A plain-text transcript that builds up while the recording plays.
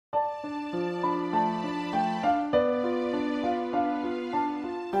Moving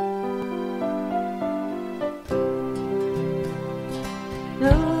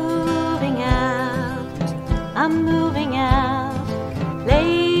out, I'm moving out.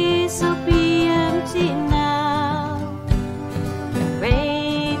 Place will be empty now.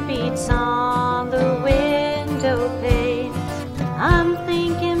 Rain beats on the window pane. I'm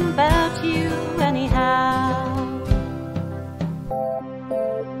thinking about you anyhow.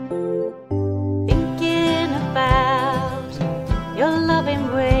 Thinking about your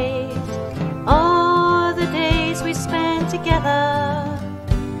loving ways, all the days we spent together,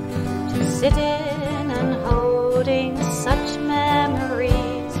 just sitting and holding such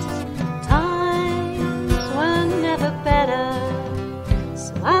memories. Times were never better.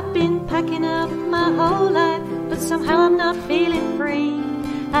 So I've been packing up my whole life, but somehow I'm not feeling free.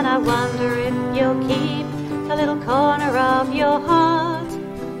 And I wonder if you'll keep a little corner of your heart,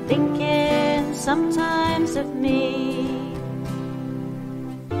 thinking sometimes of me.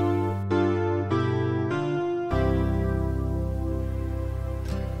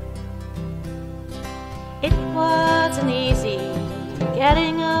 It wasn't easy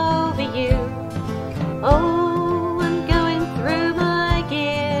getting over you. Oh, I'm going through my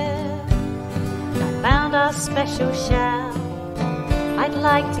gear. I found our special shell. I'd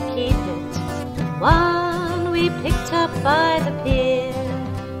like to keep it, one we picked up by the pier.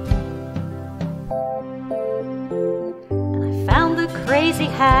 And I found the crazy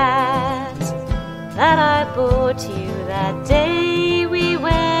hat that I bought you that day we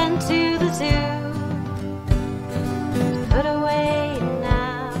went to the zoo. Put away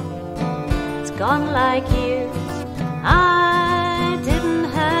now, it's gone like you. I didn't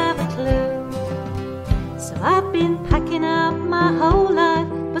have a clue. So I've been packing up my whole life,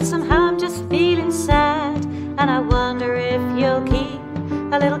 but somehow I'm just feeling sad. And I wonder if you'll keep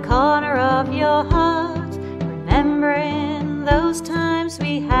a little corner of your heart, remembering those times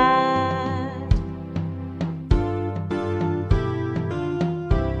we had.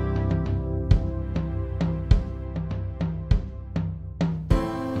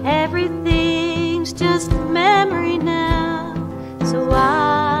 Everything's just memory now, so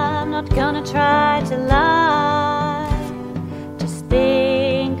I'm not gonna try to lie. Just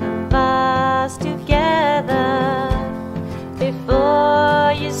think of us together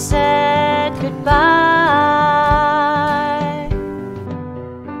before you said goodbye.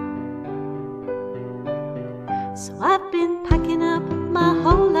 So I've been packing up my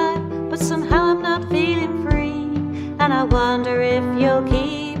whole life, but somehow I'm not feeling free. And I wonder if you'll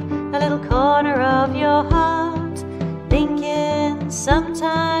keep a little corner of your heart, thinking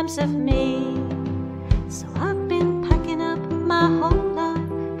sometimes of me. So I've been packing up my whole life,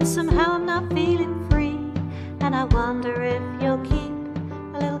 but somehow I'm not feeling free. And I wonder if you'll keep